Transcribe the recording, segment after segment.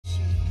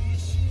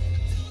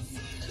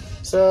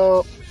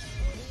So,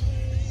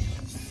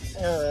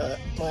 my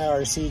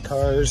RC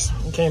cars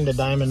came to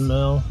Diamond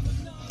Mill.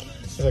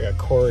 There's like a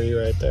quarry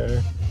right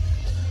there.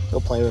 Go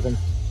play with him.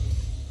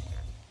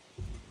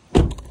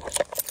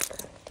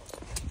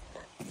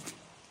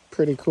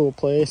 Pretty cool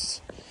place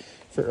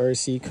for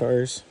RC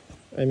cars.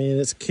 I mean,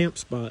 it's a camp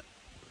spot,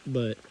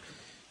 but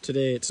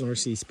today it's an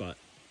RC spot.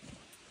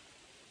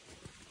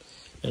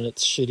 And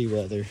it's shitty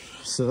weather.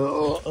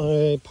 So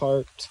I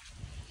parked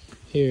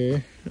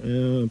here.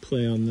 I'm gonna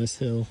play on this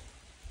hill.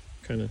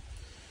 Kind of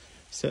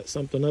set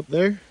something up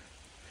there.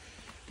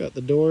 Got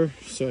the door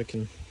so I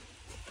can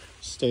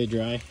stay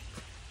dry.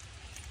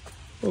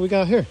 What we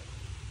got here?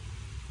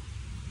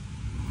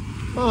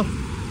 Oh,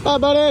 hi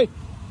buddy!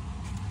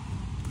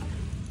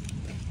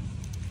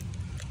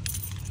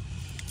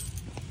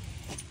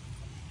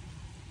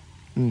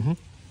 Mm-hmm.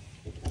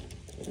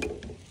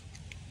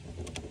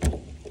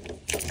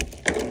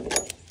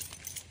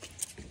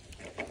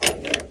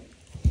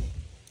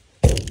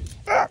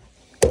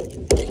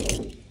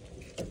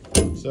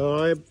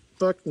 So I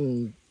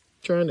fucking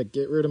trying to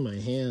get rid of my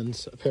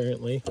hands,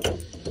 apparently.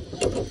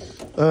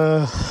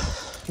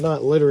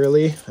 Not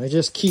literally. I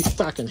just keep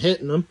fucking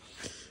hitting them.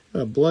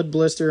 Got a blood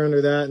blister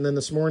under that, and then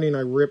this morning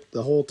I ripped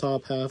the whole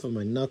top half of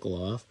my knuckle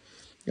off.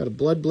 Got a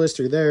blood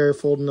blister there,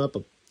 folding up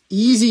a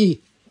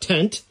easy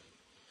tent.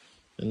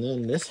 And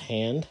then this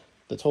hand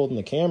that's holding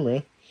the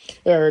camera,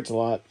 it hurts a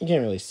lot. You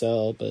can't really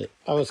sell, but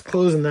I was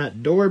closing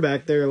that door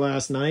back there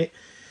last night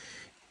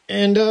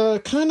and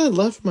kind of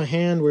left my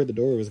hand where the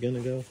door was going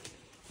to go.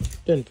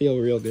 Didn't feel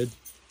real good.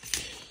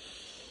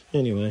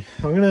 Anyway,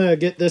 I'm going to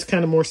get this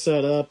kind of more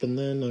set up and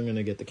then I'm going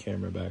to get the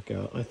camera back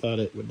out. I thought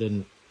it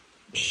didn't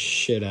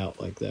shit out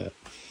like that.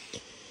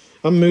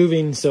 I'm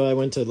moving, so I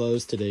went to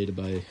Lowe's today to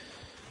buy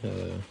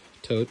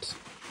totes.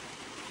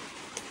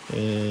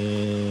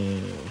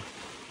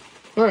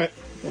 Alright.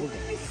 Oh,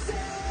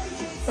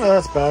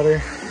 that's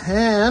better.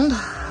 And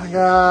I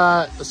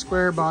got the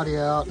square body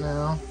out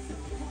now.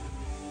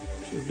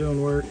 She's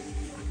doing work.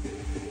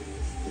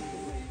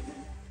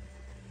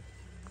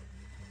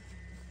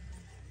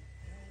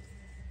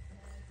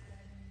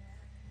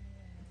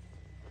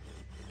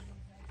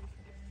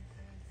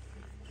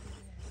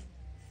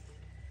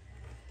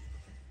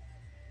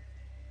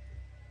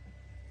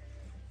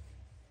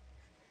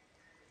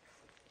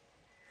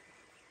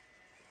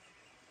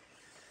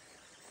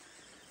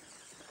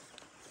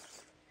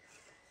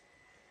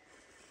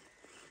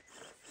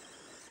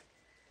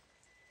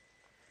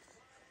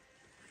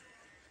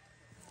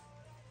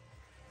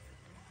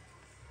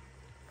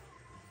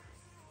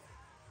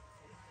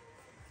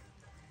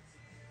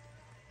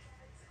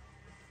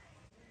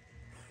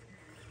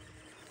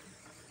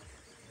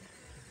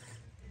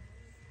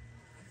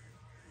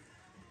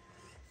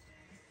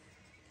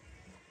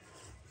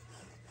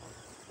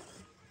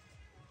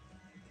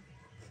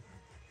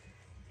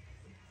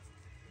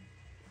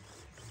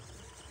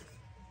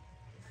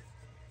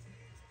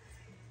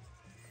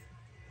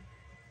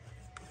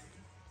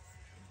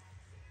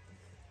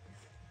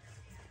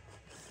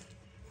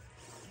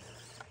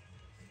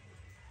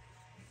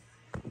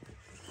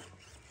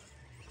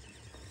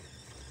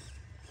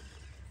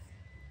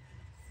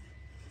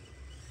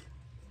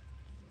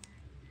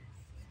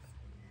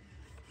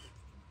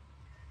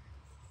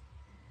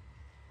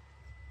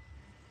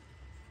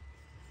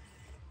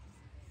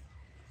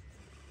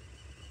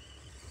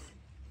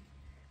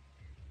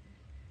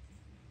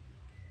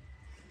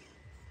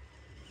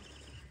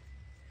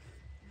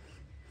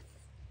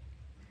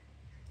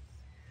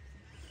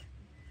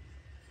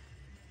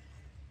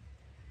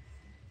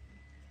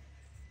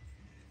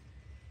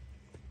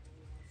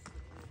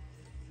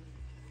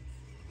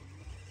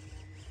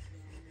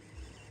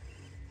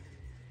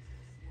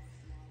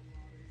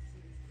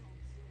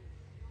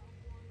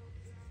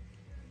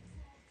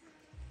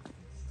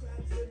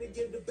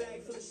 Give the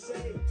bag for the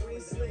shade.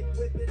 Green slick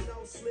with it,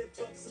 no slip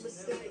ups and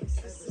mistakes.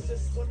 This is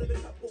just one of the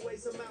couple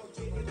ways I'm out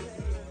getting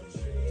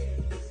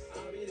paid.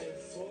 I'll be there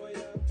for ya.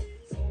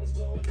 Phone's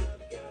blowing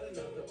up, got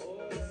another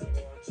order.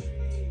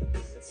 Trees.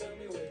 Tell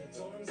me where your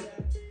dorm's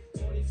at.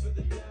 20 for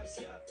the depths,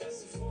 yeah,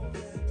 that's a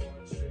format.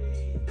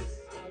 Trees.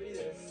 I'll be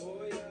there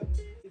for ya.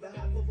 The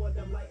half of what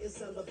I'm like is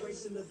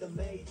celebration of the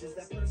majors.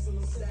 That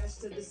personal stash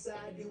to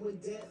decide you in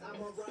debt.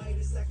 I'm alright.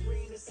 It's that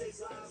green that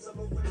saves lives. I'm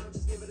around,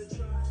 just give it a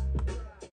try.